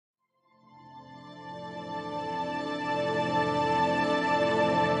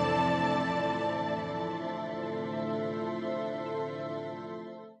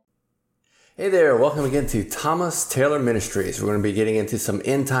Hey there, welcome again to Thomas Taylor Ministries. We're going to be getting into some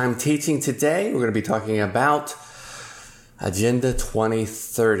end-time teaching today. We're going to be talking about Agenda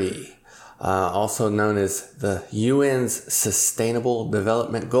 2030, also known as the UN's Sustainable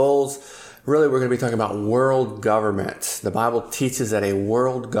Development Goals. Really, we're going to be talking about world government. The Bible teaches that a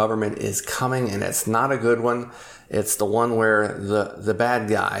world government is coming, and it's not a good one. It's the one where the bad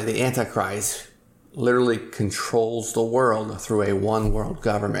guy, the Antichrist, literally controls the world through a one world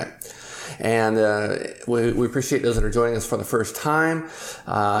government. And we appreciate those that are joining us for the first time.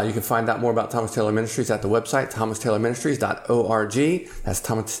 You can find out more about Thomas Taylor Ministries at the website, thomastaylorministries.org. That's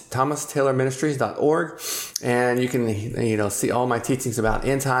thomastaylorministries.org. And you can, see all my teachings about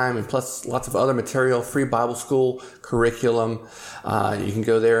end time and plus lots of other material, free Bible school, curriculum. You can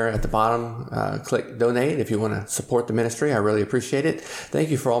go there at the bottom, click donate if you want to support the ministry. I really appreciate it. Thank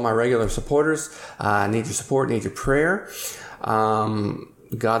you for all my regular supporters. I need your support, need your prayer.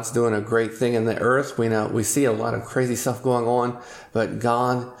 God's doing a great thing in the earth. We see a lot of crazy stuff going on, but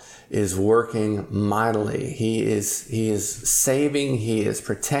God is working mightily. He is saving, He is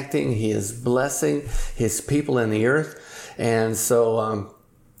protecting, He is blessing His people in the earth. And so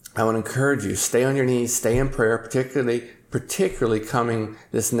I want to encourage you, stay on your knees, stay in prayer, particularly coming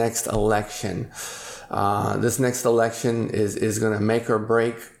this next election. This next election is going to make or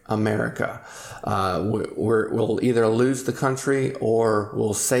break America. We'll either lose the country or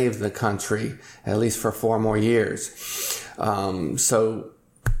we'll save the country, at least for 4 more years. So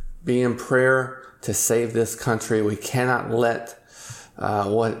be in prayer to save this country. We cannot let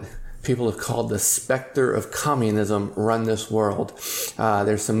what people have called the specter of communism run this world.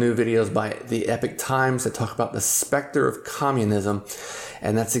 There's some new videos by the Epic Times that talk about the specter of communism,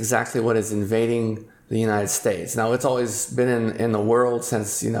 and that's exactly what is invading the United States. Now, it's always been in the world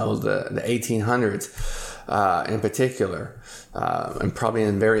since, the 1800s in particular, and probably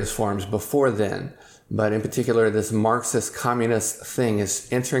in various forms before then. But in particular, this Marxist communist thing is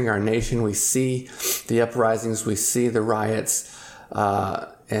entering our nation. We see the uprisings, we see the riots,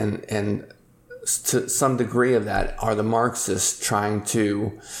 and to some degree of that are the Marxists trying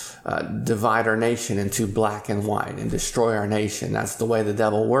to divide our nation into black and white and destroy our nation. That's the way the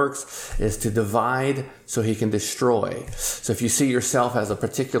devil works, is to divide so he can destroy. So if you see yourself as a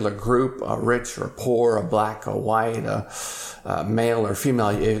particular group, a rich or poor, a black or white, a male or female,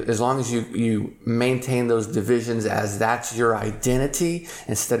 as long as you maintain those divisions as that's your identity,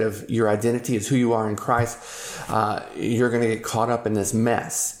 instead of your identity is who you are in Christ, you're going to get caught up in this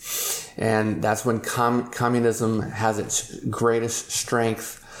mess. And that's when communism has its greatest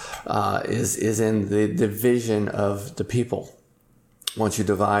strength, is in the division of the people. Once you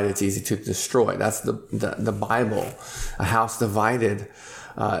divide, it's easy to destroy. That's the Bible. A house divided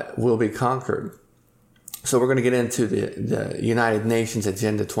will be conquered. So we're going to get into the United Nations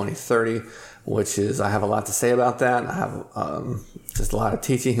Agenda 2030, which is, I have a lot to say about that. I have just a lot of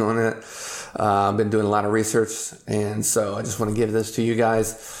teaching on it. I've been doing a lot of research, and so I just want to give this to you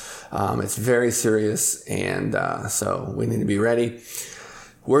guys. It's very serious, and so we need to be ready.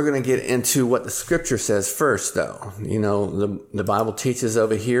 We're going to get into what the scripture says first, though. The Bible teaches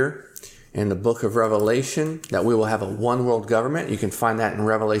over here in the book of Revelation that we will have a one world government. You can find that in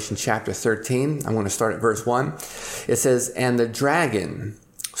Revelation chapter 13. I'm going to start at verse 1. It says, "And the dragon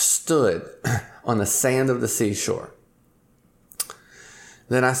stood on the sand of the seashore.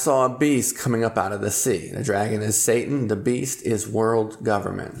 Then I saw a beast coming up out of the sea." The dragon is Satan. The beast is world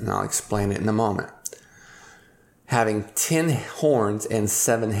government. And I'll explain it in a moment. "Having 10 horns and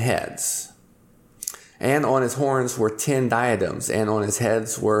 7 heads. And on his horns were 10 diadems, and on his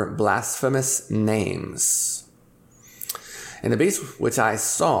heads were blasphemous names. And the beast which I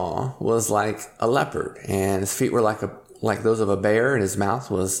saw was like a leopard, and his feet were like those of a bear, and his mouth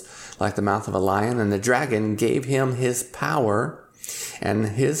was like the mouth of a lion. And the dragon gave him his power and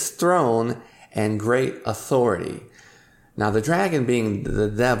his throne and great authority." Now the dragon, being the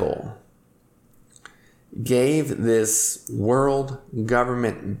devil, gave this world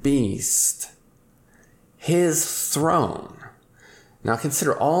government beast his throne. Now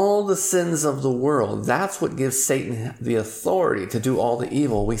consider all the sins of the world. That's what gives Satan the authority to do all the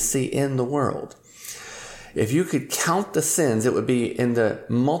evil we see in the world. If you could count the sins, it would be in the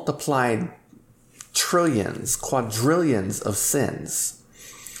multiplied trillions, quadrillions of sins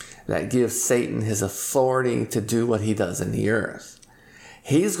that give Satan his authority to do what he does in the earth.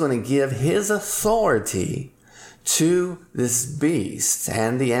 He's going to give his authority to this beast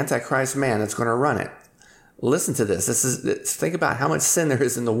and the Antichrist man that's going to run it. Listen to this. Think about how much sin there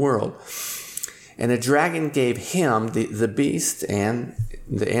is in the world. "And the dragon gave him," the beast and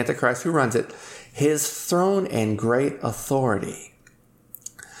the Antichrist who runs it, "his throne and great authority,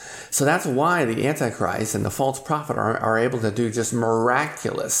 So that's why the Antichrist and the false prophet are able to do just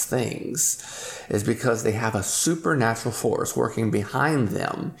miraculous things, is because they have a supernatural force working behind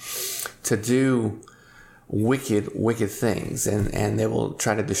them to do wicked things. And they will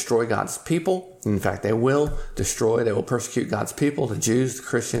try to destroy God's people. In fact, they will persecute God's people, the Jews, the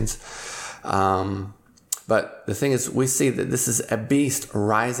Christians. But the thing is, we see that this is a beast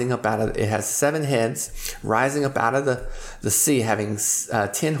rising up it has 7 heads, rising up out of the sea, having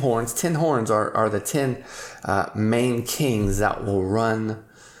 10 horns. 10 horns are the 10 main kings that will run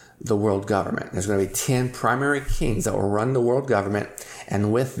the world government. There's going to be 10 primary kings that will run the world government,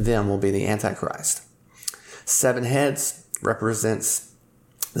 and with them will be the Antichrist. 7 heads represents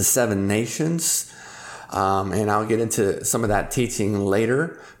the 7 nations. And I'll get into some of that teaching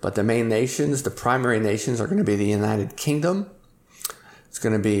later. But the main nations, the primary nations, are going to be the United Kingdom. It's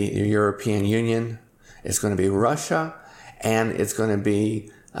going to be the European Union. It's going to be Russia. And it's going to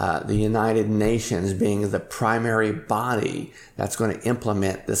be the United Nations being the primary body that's going to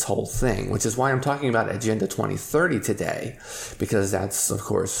implement this whole thing, which is why I'm talking about Agenda 2030 today, because that's, of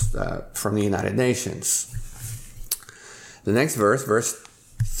course, from the United Nations. The next verse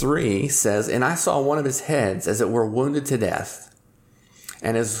 3 says, "And I saw one of his heads as it were wounded to death,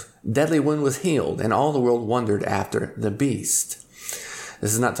 and his deadly wound was healed, and all the world wondered after the beast."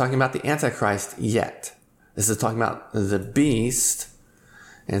 This is not talking about the Antichrist yet. This is talking about the beast,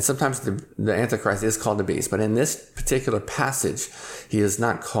 and sometimes the Antichrist is called the beast, but in this particular passage, he is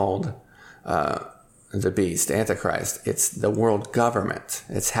not called the beast, Antichrist. It's the world government.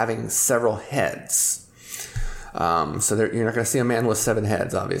 It's having several heads. So you're not going to see a man with 7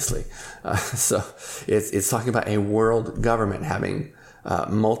 heads, obviously. So it's talking about a world government having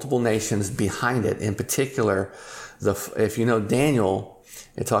multiple nations behind it. In particular, if you know Daniel,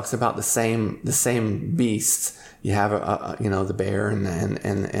 it talks about the same beasts. You have the bear and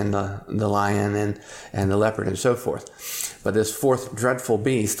the lion and the leopard and so forth. But this 4th dreadful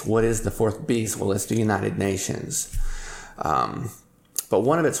beast, what is the 4th beast? Well, it's the United Nations. But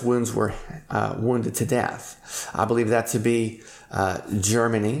one of its wounds were wounded to death. I believe that to be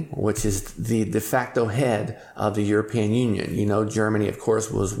Germany, which is the de facto head of the European Union. You know, Germany, of course,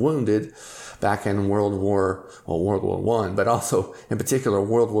 was wounded back in World War I, but also in particular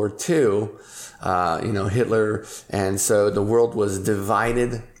World War II. Hitler, and so the world was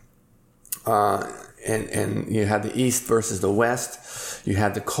divided. And you had the East versus the West. You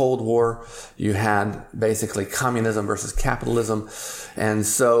had the Cold War. You had basically communism versus capitalism. And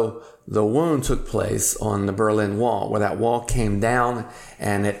so the wound took place on the Berlin Wall, where that wall came down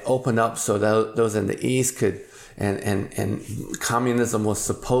and it opened up so those in the East could, and communism was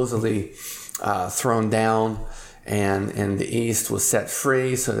supposedly thrown down, and the East was set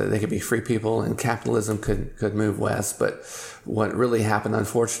free so that they could be free people, and capitalism could move west. But what really happened,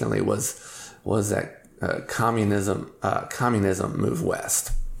 unfortunately, was that communism moved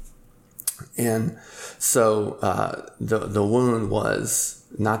west. And so the wound was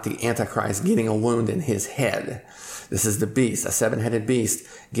not the Antichrist getting a wound in his head. This is the beast, a 7-headed beast,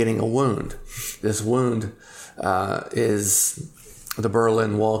 getting a wound. This wound is the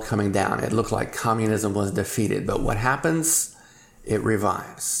Berlin Wall coming down. It looked like communism was defeated. But what happens? It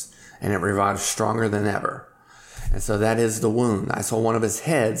revives. And it revives stronger than ever. And so that is the wound. I saw one of his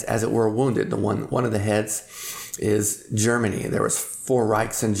heads as it were wounded. One of the heads is Germany. There was 4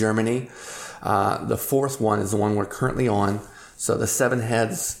 Reichs in Germany. The 4th one is the one we're currently on. So the 7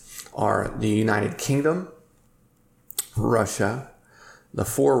 heads are the United Kingdom, Russia, the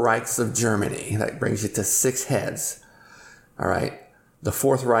 4 Reichs of Germany. That brings you to 6 heads. All right. The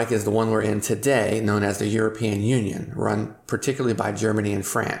 4th Reich is the one we're in today, known as the European Union, run particularly by Germany and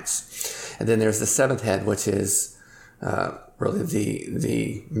France. And then there's the 7th head, which is really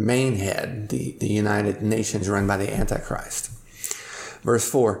the main head, the United Nations, run by the Antichrist. Verse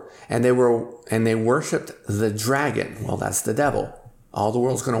 4, and they worshipped the dragon. Well, that's the devil. All the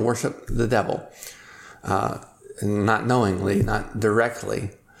world's going to worship the devil, not knowingly, not directly,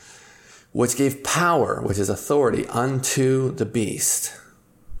 which gave power, which is authority, unto the beast.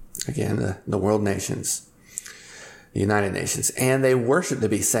 Again, the world nations, the United Nations. And they worshiped the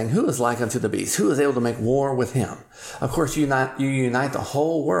beast, saying, who is like unto the beast? Who is able to make war with him? Of course, you unite the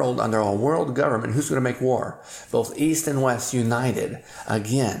whole world under a world government. Who's going to make war? Both East and West united,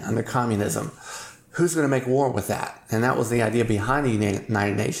 again, under communism. Who's going to make war with that? And that was the idea behind the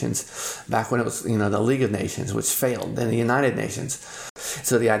United Nations back when it was, the League of Nations, which failed, then the United Nations.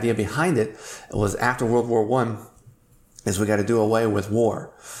 So the idea behind it was after World War I is we got to do away with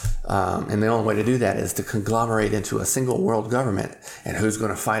war. And the only way to do that is to conglomerate into a single world government. And who's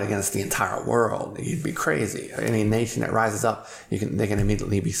going to fight against the entire world? You'd be crazy. Any nation that rises up, they can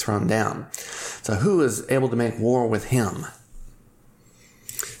immediately be thrown down. So who is able to make war with him?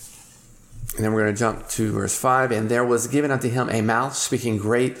 And then we're going to jump to verse 5. And there was given unto him a mouth speaking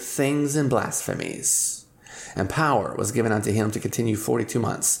great things and blasphemies. And power was given unto him to continue 42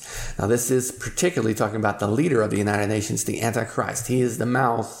 months. Now this is particularly talking about the leader of the United Nations, the Antichrist. He is the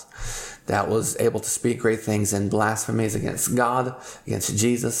mouth that was able to speak great things and blasphemies against God, against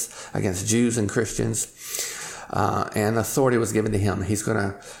Jesus, against Jews and Christians. And authority was given to him. He's going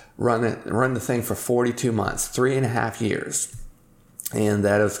to run the thing for 42 months, 3.5 years. And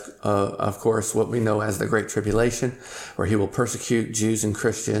that is, of course, what we know as the Great Tribulation, where he will persecute Jews and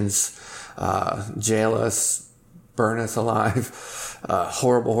Christians, jail us, burn us alive,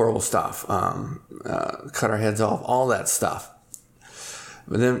 horrible, horrible stuff, cut our heads off, all that stuff.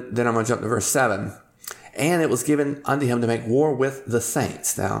 But then I'm going to jump to verse 7. And it was given unto him to make war with the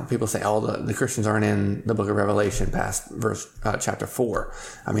saints. Now, people say, the Christians aren't in the book of Revelation past chapter 4.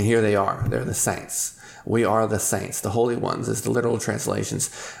 I mean, here they are. They're the saints. We are the saints. The holy ones is the literal translations.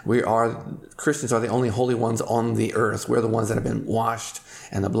 Christians are the only holy ones on the earth. We're the ones that have been washed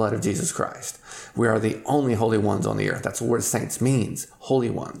in the blood of Jesus Christ. We are the only holy ones on the earth. That's what the word saints means, holy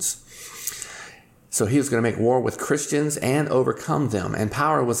ones. So he was going to make war with Christians and overcome them. And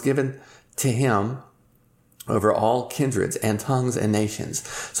power was given to him over all kindreds and tongues and nations.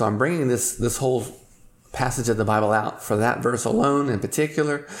 So I'm bringing this whole passage of the Bible out for that verse alone in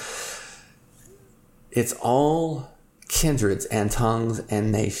particular. It's all kindreds and tongues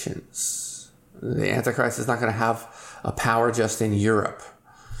and nations. The Antichrist is not going to have a power just in Europe,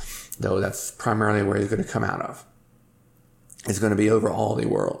 though that's primarily where he's going to come out of. It's going to be over all the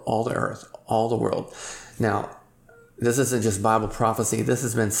world, all the earth, all the world. Now, this isn't just Bible prophecy. This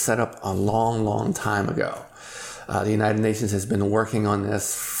has been set up a long, long time ago. The United Nations has been working on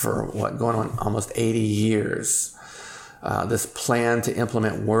this for going on almost 80 years. This plan to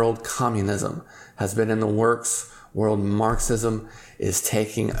implement world communism has been in the works. World Marxism is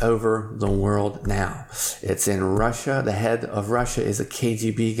taking over the world now. It's in Russia. The head of Russia is a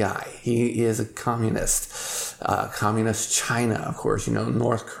KGB guy. He is a communist. Communist China, of course,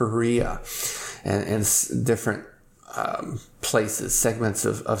 North Korea, and different places, segments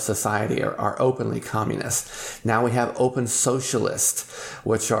of society are openly communist. Now we have open socialist,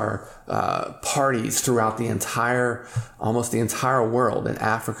 which are parties throughout almost the entire world. In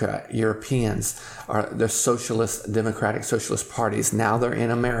Africa, Europeans they're socialist, democratic socialist parties. Now they're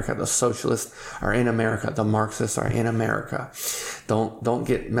in America. The socialists are in America. The Marxists are in America. Don't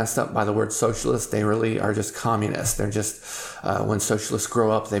get messed up by the word socialist. They really are just communists. They're just when socialists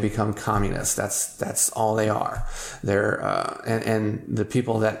grow up, they become communists. That's all they are. They're and the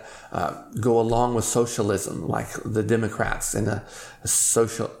people that go along with socialism, like the Democrats and the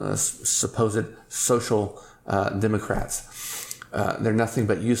supposed social Democrats, they're nothing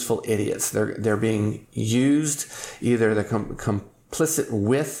but useful idiots. They're being used. Either they're complicit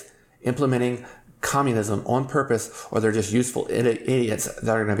with implementing communism on purpose, or they're just useful idiots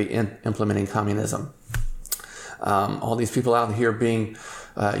that are going to be implementing communism. All these people out here being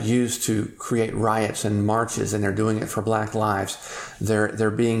used to create riots and marches, and they're doing it for Black lives.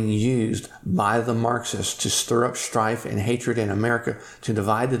 They're being used by the Marxists to stir up strife and hatred in America, to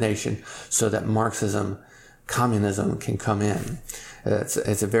divide the nation so that Marxism, communism can come in.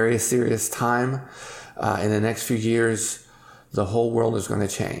 It's a very serious time. In the next few years, the whole world is going to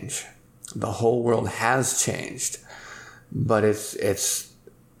change. The whole world has changed, but it's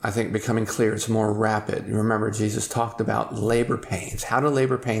I think becoming clear. It's more rapid. Remember, Jesus talked about labor pains. How do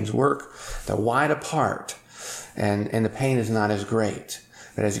labor pains work? They're wide apart, and the pain is not as great.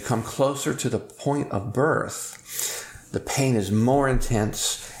 But as you come closer to the point of birth, the pain is more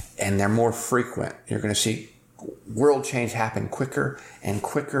intense and they're more frequent. You're going to see world change happen quicker and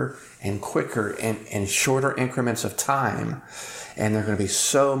quicker and quicker in shorter increments of time. And they're going to be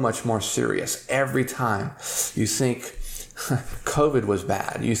so much more serious every time. You think COVID was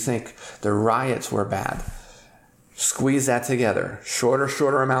bad. You think the riots were bad. Squeeze that together.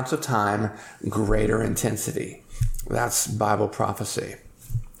 Shorter amounts of time, greater intensity. That's Bible prophecy.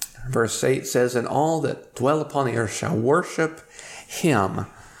 Verse 8 says, "And all that dwell upon the earth shall worship him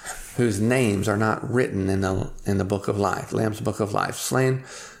whose names are not written in the book of life." Lamb's book of life. Slain.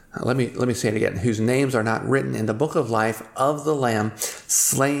 Let me say it again. Whose names are not written in the book of life of the Lamb,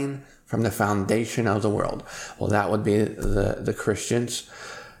 slain from the foundation of the world. Well, that would be the Christians.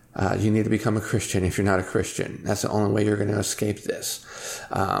 You need to become a Christian if you're not a Christian. That's the only way you're going to escape this.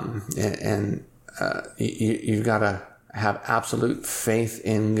 You've got to have absolute faith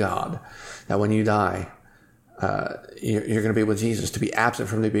in God, that when you die, you're going to be with Jesus. To be absent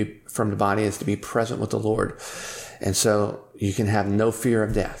from the body is to be present with the Lord. And so you can have no fear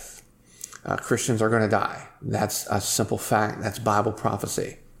of death. Christians are going to die. That's a simple fact. That's Bible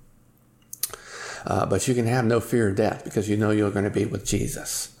prophecy. But you can have no fear of death because you know you're going to be with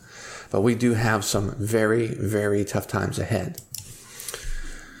Jesus. But we do have some very, very tough times ahead.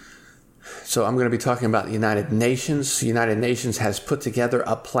 So I'm going to be talking about the United Nations. The United Nations has put together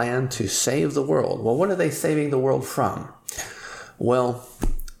a plan to save the world. Well, what are they saving the world from? Well,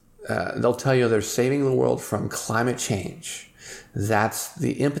 they'll tell you they're saving the world from climate change. That's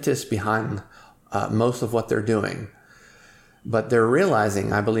the impetus behind most of what they're doing. But they're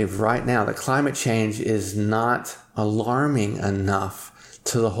realizing, I believe right now, that climate change is not alarming enough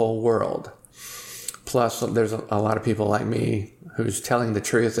to the whole world. Plus, there's a lot of people like me who's telling the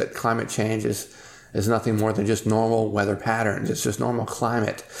truth that climate change is nothing more than just normal weather patterns. It's just normal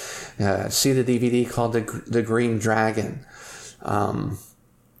climate. See the DVD called The Green Dragon.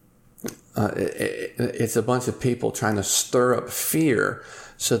 It's a bunch of people trying to stir up fear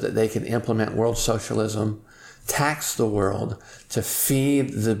so that they can implement world socialism, tax the world to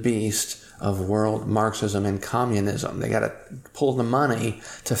feed the beast of world Marxism and communism. They got to pull the money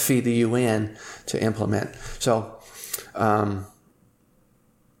to feed the UN to implement. So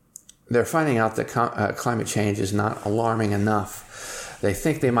they're finding out that climate change is not alarming enough. They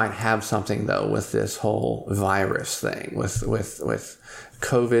think they might have something though with this whole virus thing, with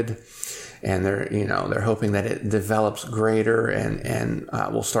COVID, and they're hoping that it develops greater and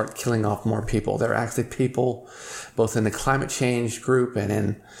will start killing off more people. There are actually people, both in the climate change group and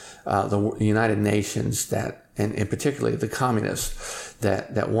in the United Nations, that, and particularly the communists,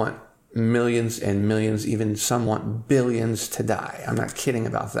 that want millions and millions, even some want billions to die. I'm not kidding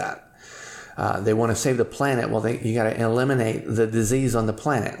about that. They want to save the planet. Well, you got to eliminate the disease on the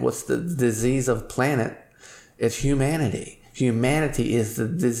planet. What's the disease of the planet? It's humanity. Humanity is the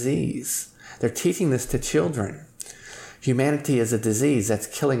disease. They're teaching this to children. Humanity is a disease that's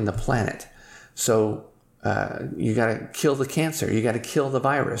killing the planet. So you got to kill the cancer. You got to kill the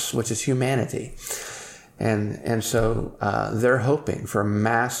virus, which is humanity. And so they're hoping for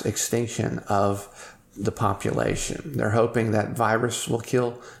mass extinction of the population. They're hoping that virus will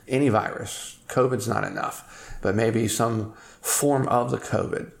kill any virus. COVID's not enough, but maybe some form of the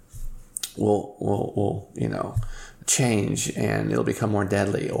COVID will change and it'll become more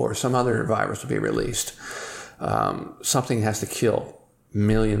deadly, or some other virus will be released. Something has to kill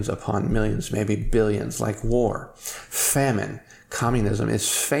millions upon millions, maybe billions, like war, famine. Communism is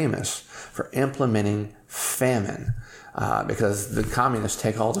famous for implementing famine because the communists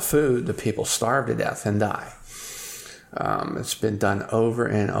take all the food, the people starve to death and die. It's been done over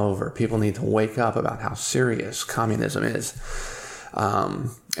and over. People need to wake up about how serious communism is.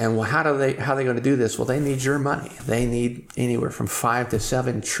 And how are they going to do this? Well, they need your money. They need anywhere from $5 to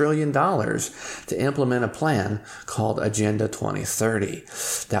 $7 trillion to implement a plan called Agenda 2030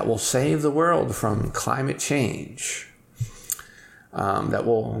 that will save the world from climate change. That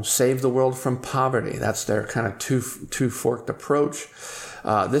will save the world from poverty. That's their kind of two-forked approach.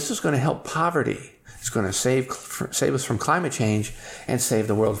 This is going to help poverty. It's going to save us from climate change and save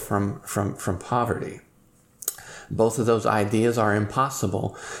the world from poverty. Both of those ideas are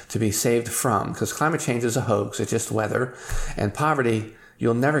impossible to be saved from, because climate change is a hoax. It's just weather. And poverty,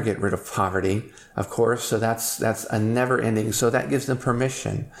 you'll never get rid of poverty, of course. So that's a never ending. So that gives them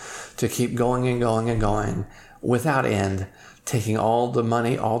permission to keep going and going and going without end, taking all the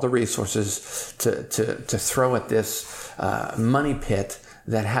money, all the resources to throw at this money pit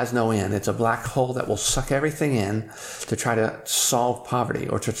that has no end. It's a black hole that will suck everything in to try to solve poverty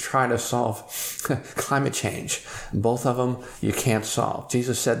or to try to solve climate change. Both of them you can't solve.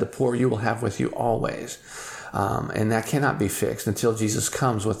 Jesus said, the poor you will have with you always. And that cannot be fixed until Jesus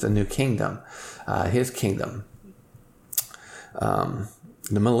comes with the new kingdom, his kingdom, the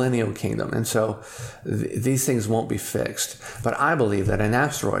millennial kingdom. And so these things won't be fixed. But I believe that an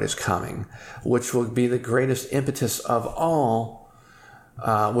asteroid is coming, which will be the greatest impetus of all,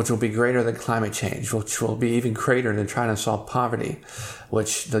 which will be greater than climate change, which will be even greater than trying to solve poverty,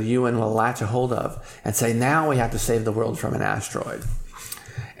 which the UN will latch a hold of and say, now we have to save the world from an asteroid.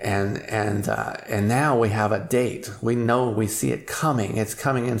 And now we have a date. We know, we see it coming. It's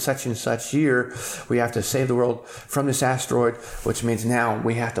coming in such and such year. We have to save the world from this asteroid, which means now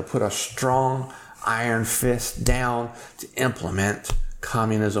we have to put a strong iron fist down to implement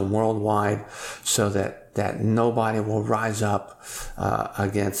communism worldwide, so that nobody will rise up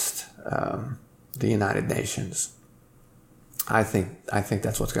against the United Nations. I think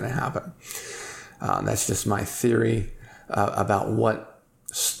that's what's going to happen. That's just my theory. about what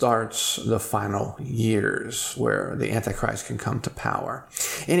starts the final years where the Antichrist can come to power.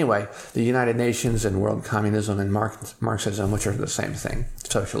 Anyway, the United Nations and world communism and Marxism, which are the same thing,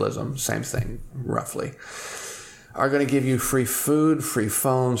 socialism, same thing, roughly, are going to give you free food, free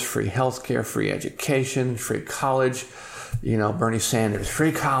phones, free healthcare, free education, free college. Bernie Sanders,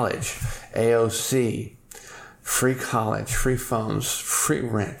 free college, AOC, free college, free phones, free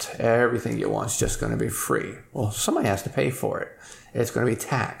rent. Everything you want is just going to be free. Well, somebody has to pay for it. It's going to be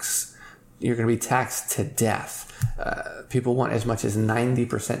taxed. You're going to be taxed to death. People want as much as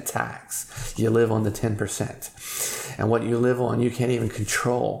 90% tax. You live on the 10%. And what you live on, you can't even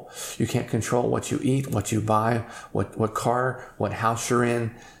control. You can't control what you eat, what you buy, what car, what house you're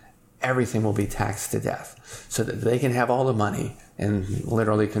in. Everything will be taxed to death so that they can have all the money and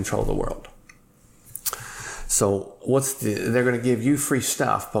literally control the world. So they're going to give you free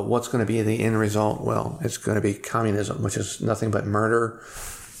stuff, but what's going to be the end result? Well, it's going to be communism, which is nothing but murder,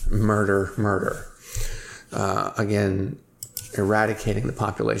 murder, murder. Again, eradicating the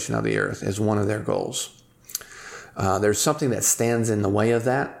population of the earth is one of their goals. There's something that stands in the way of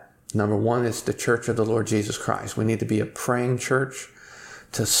that. Number one is the Church of the Lord Jesus Christ. We need to be a praying church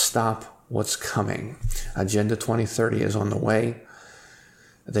to stop what's coming. Agenda 2030 is on the way.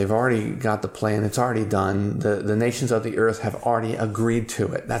 They've already got the plan. It's already done. The nations of the earth have already agreed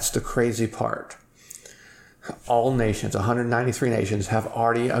to it. That's the crazy part. All nations, 193 nations, have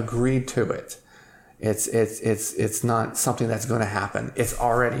already agreed to it. It's not something that's going to happen. It's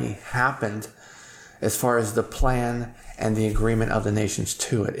already happened as far as the plan and the agreement of the nations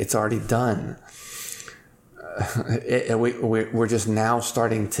to it. It's already done. We're just now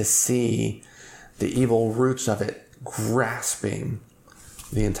starting to see the evil roots of it grasping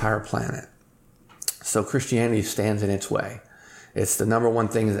the entire planet. So Christianity stands in its way. It's the number one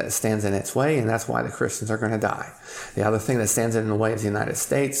thing that stands in its way, and that's why the Christians are going to die. The other thing that stands in the way is the United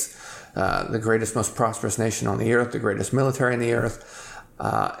States, the greatest, most prosperous nation on the earth, the greatest military in the earth,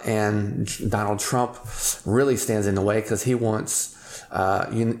 and Donald Trump really stands in the way because he wants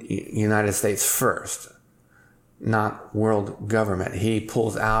United States first, not world government. He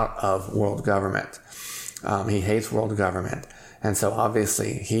pulls out of world government. He hates world government. And so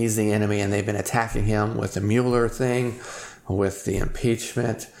obviously he's the enemy, and they've been attacking him with the Mueller thing, with the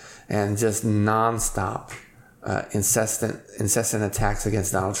impeachment, and just nonstop, incessant attacks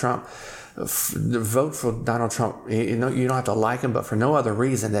against Donald Trump. Vote for Donald Trump. You don't have to like him, but for no other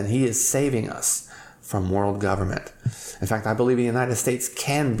reason than he is saving us from world government. In fact, I believe the United States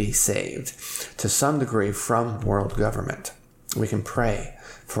can be saved to some degree from world government. We can pray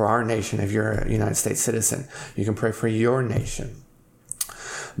for our nation. If you're a United States citizen, you can pray for your nation.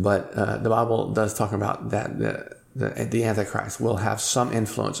 But the Bible does talk about that the Antichrist will have some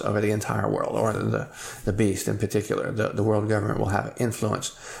influence over the entire world, or the beast in particular. The world government will have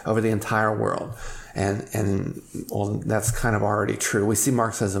influence over the entire world. And well, that's kind of already true. We see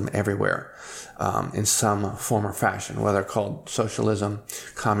Marxism everywhere in some form or fashion, whether called socialism,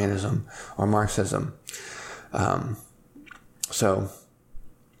 communism, or Marxism. So,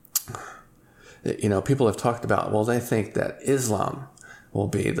 people have talked about, well, they think that Islam will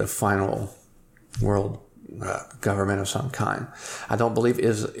be the final world government of some kind. I don't believe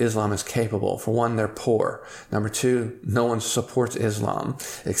Islam is capable. For one, they're poor. Number two, no one supports Islam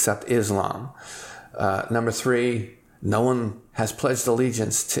except Islam. Number three, no one has pledged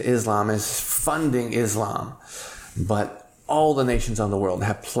allegiance to Islam, is funding Islam. But all the nations of the world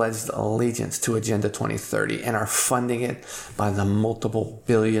have pledged allegiance to Agenda 2030 and are funding it by the multiple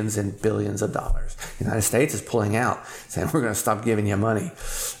billions and billions of dollars. The United States is pulling out, saying we're going to stop giving you money.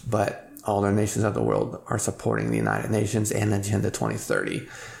 But all the nations of the world are supporting the United Nations and Agenda 2030.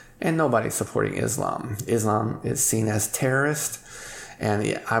 And nobody's supporting Islam. Islam is seen as terrorist.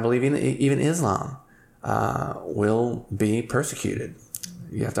 And I believe even Islam will be persecuted.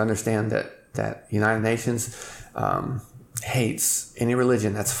 You have to understand that United Nations hates any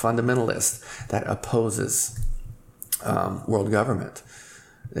religion that's fundamentalist, that opposes world government.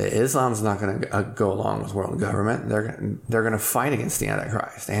 Islam's not going to go along with world government. They're going to fight against the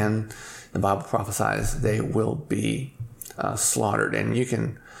Antichrist, and the Bible prophesies they will be slaughtered. And you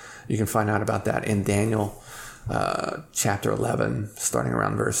can find out about that in Daniel chapter 11, starting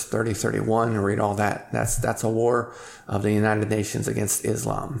around verse 30, 31. Read all that. That's a war of the United Nations against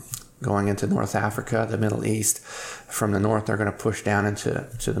Islam, going into North Africa, the Middle East. From the north, they're going to push down into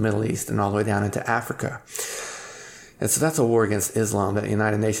the Middle East and all the way down into Africa. And so that's a war against Islam that the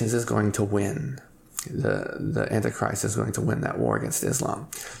United Nations is going to win. The Antichrist is going to win that war against Islam.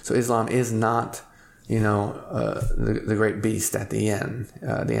 So Islam is not, the great beast at the end.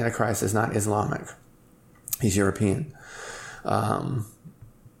 The Antichrist is not Islamic. He's European. And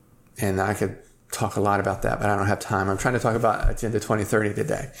I could talk a lot about that, but I don't have time. I'm trying to talk about Agenda 2030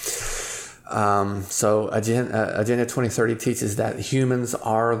 today. So Agenda 2030 teaches that humans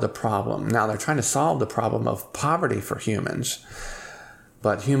are the problem. Now they're trying to solve the problem of poverty for humans,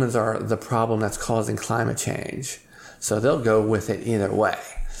 but humans are the problem that's causing climate change. So they'll go with it either way.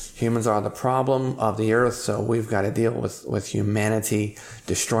 Humans are the problem of the earth, so we've got to deal with humanity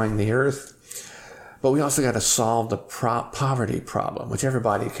destroying the earth. But we also got to solve the poverty problem, which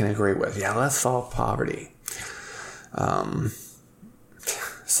everybody can agree with. Yeah, let's solve poverty.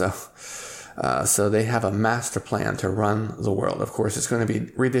 So they have a master plan to run the world. Of course, it's going to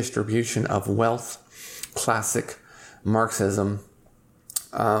be redistribution of wealth, classic Marxism,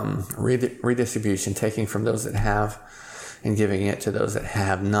 redistribution, taking from those that have and giving it to those that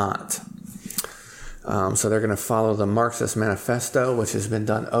have not. So they're going to follow the Marxist manifesto, which has been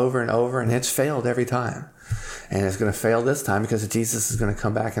done over and over, and it's failed every time. And it's going to fail this time because Jesus is going to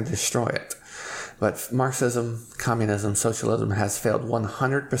come back and destroy it. But Marxism, communism, socialism has failed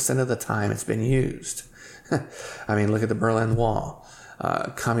 100% of the time it's been used. I mean, look at the Berlin Wall.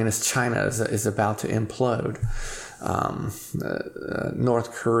 Communist China is about to implode.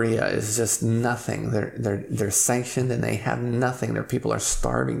 North Korea is just nothing. They're sanctioned and they have nothing. Their people are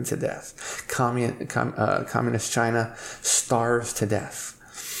starving to death. Communist China starves to death.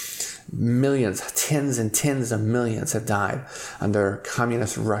 Millions, tens and tens of millions have died under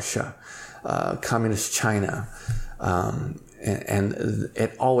communist Russia, communist China, and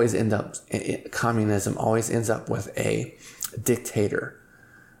it always ends up. Communism always ends up with a dictator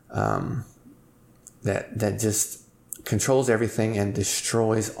that just controls everything and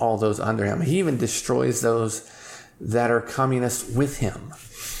destroys all those under him. He even destroys those that are communists with him.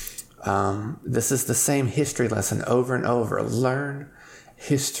 This is the same history lesson over and over. Learn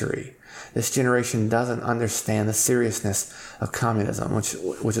history. This generation doesn't understand the seriousness of communism,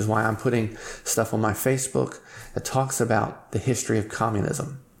 which is why I'm putting stuff on my Facebook that talks about the history of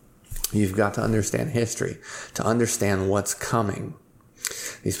communism. You've got to understand history to understand what's coming.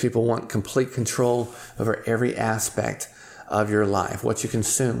 These people want complete control over every aspect of your life, what you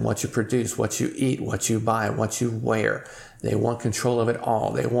consume, what you produce, what you eat, what you buy, what you wear. They want control of it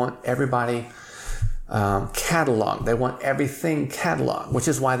all. They want everybody cataloged. They want everything cataloged, which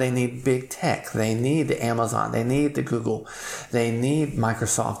is why they need big tech. They need the Amazon. They need the Google. They need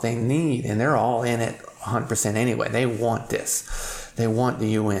Microsoft. And they're all in it 100% anyway. They want this. They want the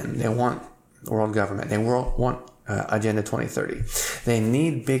UN. They want world government. They want Agenda 2030. They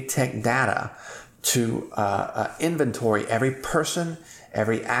need big tech data to inventory every person,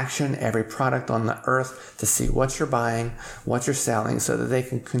 every action, every product on the earth to see what you're buying, what you're selling, so that they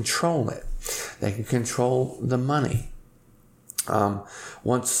can control it. They can control the money.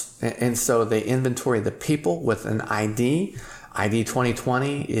 So they inventory the people with an ID. ID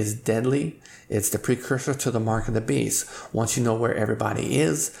 2020 is deadly. It's the precursor to the mark of the beast. Once you know where everybody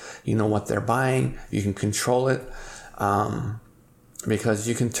is, you know what they're buying, you can control it, because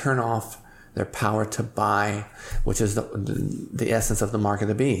you can turn off their power to buy, which is the essence of the mark of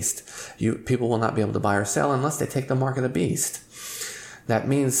the beast. People will not be able to buy or sell unless they take the mark of the beast. That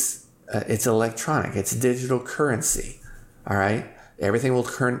means it's electronic. It's digital currency. All right? Everything will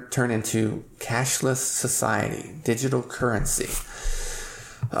turn into cashless society, digital currency,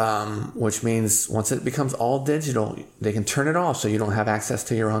 which means once it becomes all digital, they can turn it off so you don't have access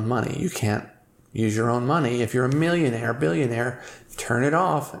to your own money. You can't use your own money. If you're a millionaire, billionaire, turn it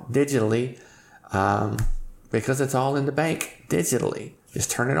off digitally, because it's all in the bank digitally. Just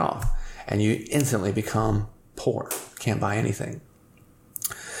turn it off and you instantly become poor. Can't buy anything.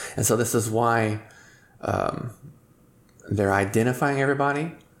 And so this is why they're identifying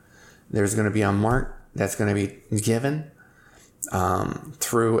everybody. There's going to be a mark that's going to be given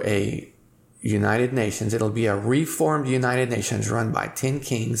through a United Nations. It'll be a reformed United Nations run by 10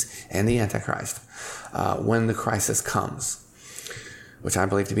 kings and the Antichrist when the crisis comes, which I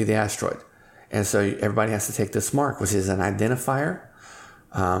believe to be the asteroid. And so everybody has to take this mark, which is an identifier.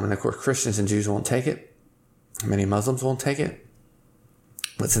 And of course, Christians and Jews won't take it. Many Muslims won't take it.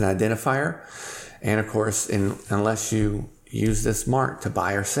 It's an identifier. And of course, unless you use this mark to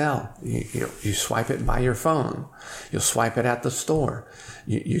buy or sell, you swipe it by your phone. You'll swipe it at the store.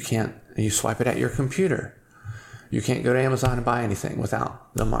 You swipe it at your computer. You can't go to Amazon and buy anything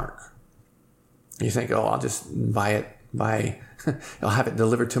without the mark. You think, I'll just buy it I'll have it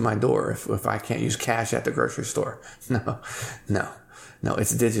delivered to my door if I can't use cash at the grocery store. No,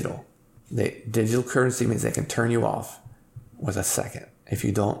 it's digital. Digital currency means they can turn you off with a second. If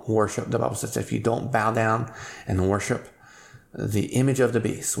you don't worship, the Bible says, if you don't bow down and worship the image of the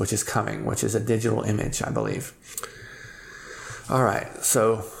beast, which is coming, which is a digital image, I believe. All right,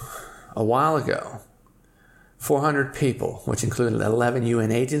 so a while ago, 400 people, which included 11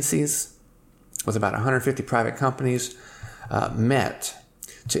 UN agencies, with about 150 private companies, met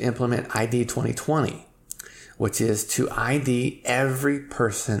to implement ID 2020, which is to ID every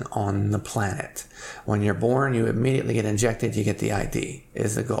person on the planet. When you're born, you immediately get injected, you get the ID,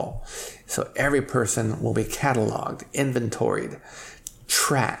 is the goal. So every person will be cataloged, inventoried,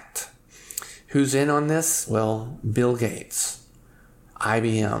 tracked. Who's in on this? Well, Bill Gates,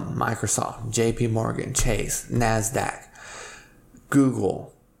 IBM, Microsoft, JP Morgan, Chase, NASDAQ,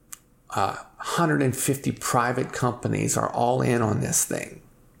 Google, 150 private companies are all in on this thing.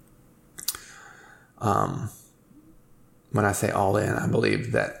 When I say all in, I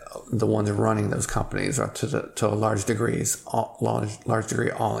believe that the ones running those companies are to a large degree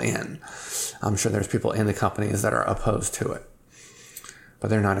all in. I'm sure there's people in the companies that are opposed to it, but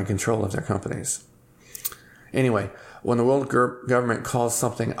they're not in control of their companies. Anyway, when the world government calls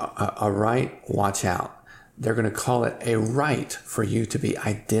something a right, watch out. They're going to call it a right for you to be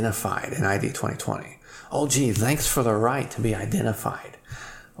identified in ID 2020. Oh, gee, thanks for the right to be identified.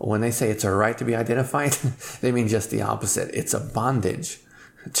 When they say it's a right to be identified, they mean just the opposite. It's a bondage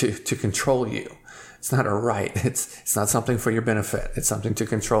to control you. It's not a right. It's not something for your benefit. It's something to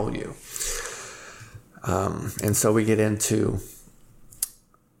control you. And so we get into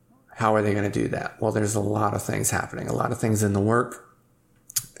how are they going to do that? Well, there's a lot of things happening, a lot of things in the work.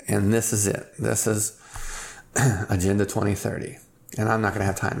 And this is it. This is Agenda 2030. And I'm not going to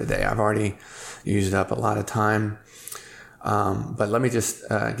have time today. I've already used up a lot of time. But let me just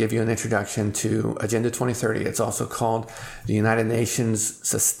give you an introduction to Agenda 2030. It's also called the United Nations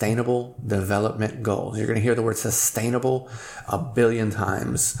Sustainable Development Goals. You're going to hear the word sustainable 1 billion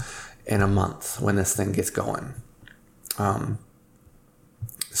times in a month when this thing gets going.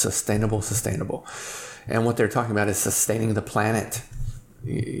 Sustainable. And what they're talking about is sustaining the planet.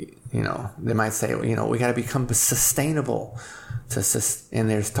 You know, they might say, we got to become sustainable. And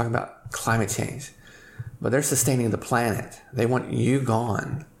they're talking about climate change. But they're sustaining the planet. They want you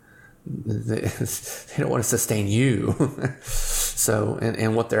gone. They don't want to sustain you. So,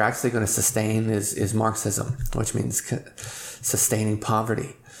 and what they're actually going to sustain is Marxism, which means sustaining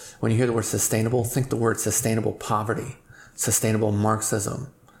poverty. When you hear the word sustainable, think the word sustainable poverty, sustainable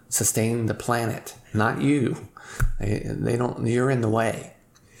Marxism, sustaining the planet, not you. They don't. You're in the way.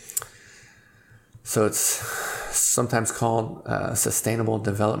 So it's sometimes called Sustainable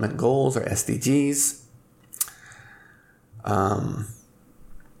Development Goals or SDGs.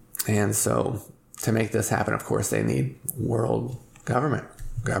 And so to make this happen, of course, they need world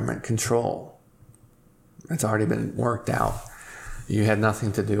government control. It's already been worked out. You had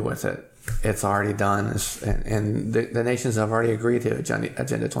nothing to do with it. It's already done. And the nations have already agreed to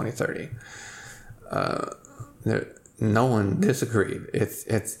Agenda 2030. No one disagreed.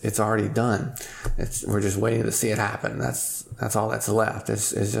 It's already done. We're just waiting to see it happen. That's all that's left.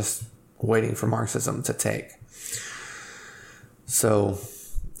 Is just waiting for Marxism to take. So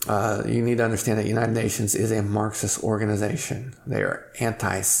you need to understand that United Nations is a Marxist organization. They are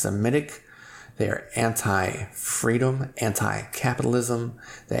anti-Semitic. They are anti-freedom, anti-capitalism.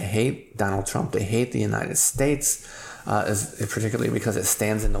 They hate Donald Trump. They hate the United States, particularly because it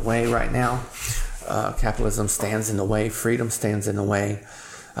stands in the way right now. Capitalism stands in the way. Freedom stands in the way.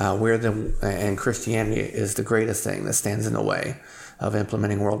 And Christianity is the greatest thing that stands in the way of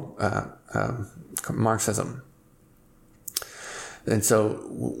implementing world Marxism. And so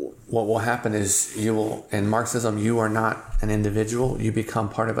what will happen is in Marxism, you are not an individual. You become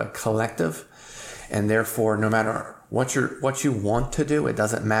part of a collective. And therefore, no matter what you want to do, it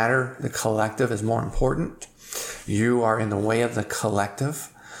doesn't matter. The collective is more important. You are in the way of the collective.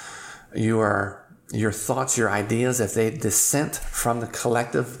 Your thoughts, your ideas, if they dissent from the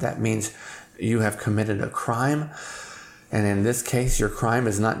collective, that means you have committed a crime. And in this case, your crime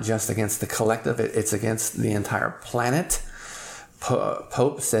is not just against the collective, it's against the entire planet.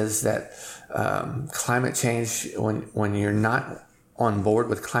 Pope says that climate change, when you're not on board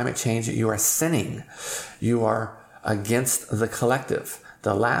with climate change, you are sinning. You are against the collective.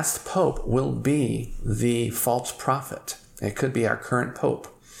 The last pope will be the false prophet. It could be our current pope.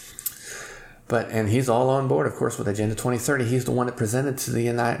 And he's all on board, of course, with Agenda 2030. He's the one that presented to the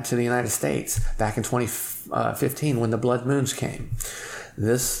United States back in 2015 when the blood moons came.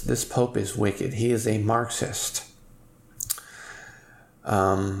 This pope is wicked. He is a Marxist.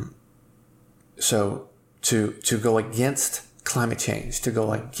 So to go against climate change, to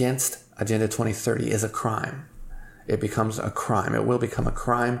go against Agenda 2030 is a crime. It becomes a crime. It will become a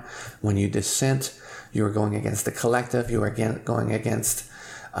crime when you dissent. You are going against the collective. You are going against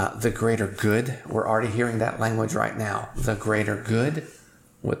The greater good, we're already hearing that language right now. The greater good,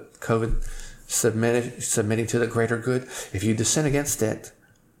 with COVID submitting to the greater good. If you dissent against it,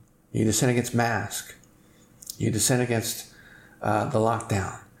 you dissent against mask, you dissent against the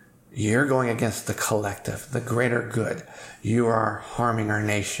lockdown, you're going against the collective, the greater good. You are harming our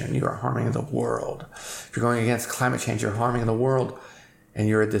nation. You are harming the world. If you're going against climate change, you're harming the world, and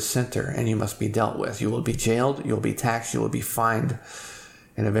you're a dissenter, and you must be dealt with. You will be jailed, you will be taxed, you will be fined,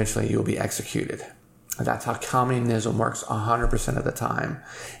 and eventually you will be executed. That's how communism works 100% of the time,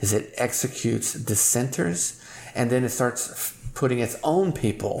 is it executes dissenters, and then it starts putting its own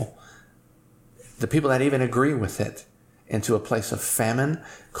people, the people that even agree with it, into a place of famine,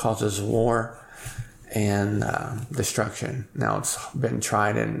 causes war and destruction. Now, it's been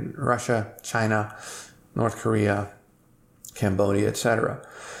tried in Russia, China, North Korea, Cambodia, etc.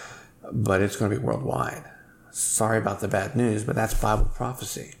 But it's going to be worldwide. Sorry about the bad news, but that's Bible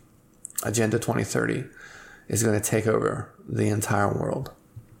prophecy. Agenda 2030 is going to take over the entire world.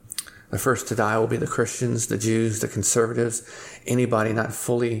 The first to die will be the Christians, the Jews, the conservatives, anybody not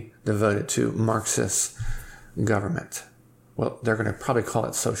fully devoted to Marxist government. Well, they're going to probably call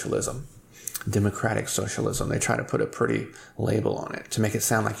it socialism, democratic socialism. They try to put a pretty label on it to make it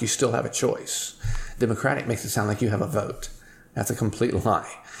sound like you still have a choice. Democratic makes it sound like you have a vote. That's a complete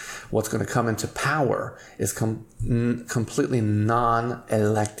lie. What's going to come into power is completely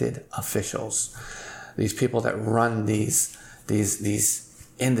non-elected officials. These people that run these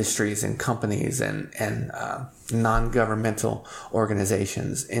industries and companies and non-governmental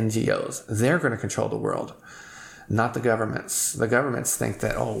organizations, NGOs, they're going to control the world. Not the governments. The governments think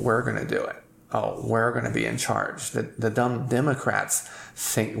that, we're going to do it. We're going to be in charge. The dumb Democrats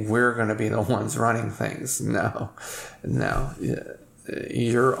think we're going to be the ones running things. No.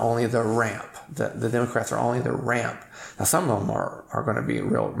 You're only the ramp. The Democrats are only the ramp. Now, some of them are going to be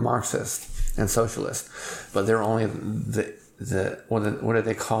real Marxist and socialist, but they're only what do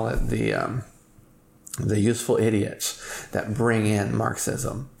they call it? The useful idiots that bring in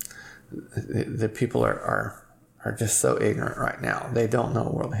Marxism. The people are just so ignorant right now. They don't know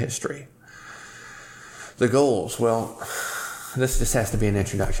world history. The goals, well, this just has to be an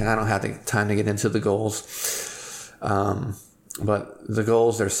introduction. I don't have the time to get into the goals. But the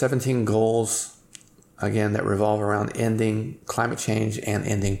goals, there's 17 goals, again, that revolve around ending climate change and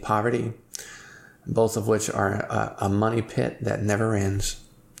ending poverty, both of which are a money pit that never ends,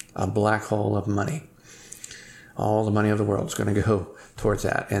 a black hole of money. All the money of the world is going to go towards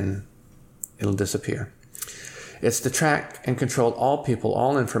that, and it'll disappear. It's to track and control all people,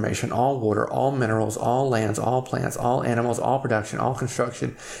 all information, all water, all minerals, all lands, all plants, all animals, all production, all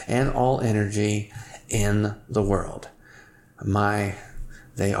construction, and all energy in the world.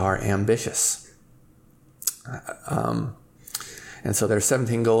 They are ambitious. And so there's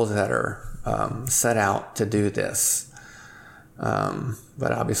 17 goals that are set out to do this.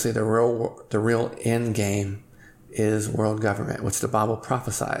 But obviously the real end game is world government, which the Bible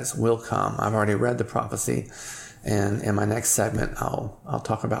prophesies will come. I've already read the prophecy, and in my next segment, I'll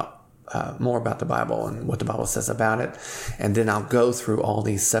talk about more about the Bible and what the Bible says about it, and then I'll go through all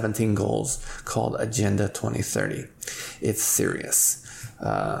these 17 goals called Agenda 2030. It's serious.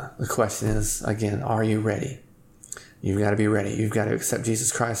 The question is, again, are you ready? You've got to be ready. You've got to accept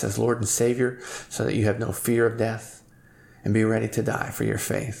Jesus Christ as Lord and Savior so that you have no fear of death, and be ready to die for your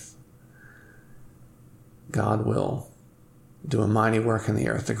faith. God will do a mighty work in the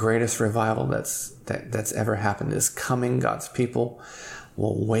earth. The greatest revival that's ever happened is coming. God's people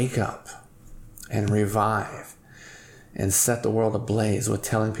will wake up and revive and set the world ablaze with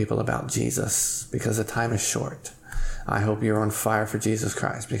telling people about Jesus, because the time is short. I hope you're on fire for Jesus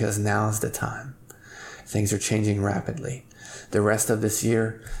Christ, because now is the time. Things are changing rapidly. The rest of this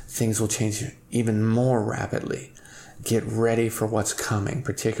year, things will change even more rapidly. Get ready for what's coming,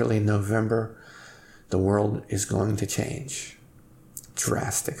 particularly in November. The world is going to change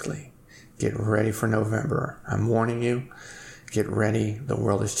drastically. Get ready for November. I'm warning you. Get ready. The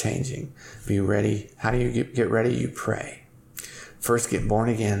world is changing. Be ready. How do you get ready? You pray. First, get born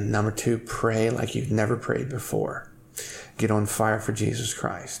again. Number 2, pray like you've never prayed before. Get on fire for Jesus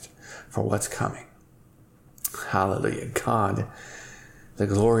Christ, for what's coming. Hallelujah. God, the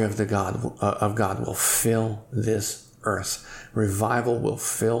glory of God will fill this earth. Revival will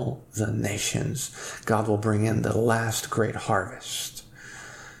fill the nations. God will bring in the last great harvest.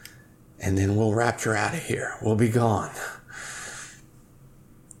 And then we'll rapture out of here. We'll be gone.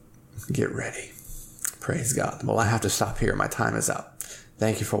 Get ready. Praise God. Well, I have to stop here. My time is up.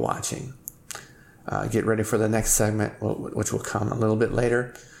 Thank you for watching. Get ready for the next segment, which will come a little bit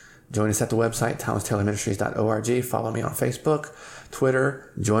later. join us at the website, thomastaylorministries.org. Follow me on Facebook,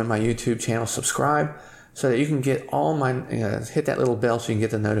 Twitter, join my YouTube channel, subscribe, so that you can get all my, hit that little bell so you can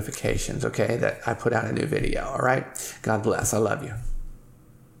get the notifications, okay, that I put out a new video, all right? God bless. I love you.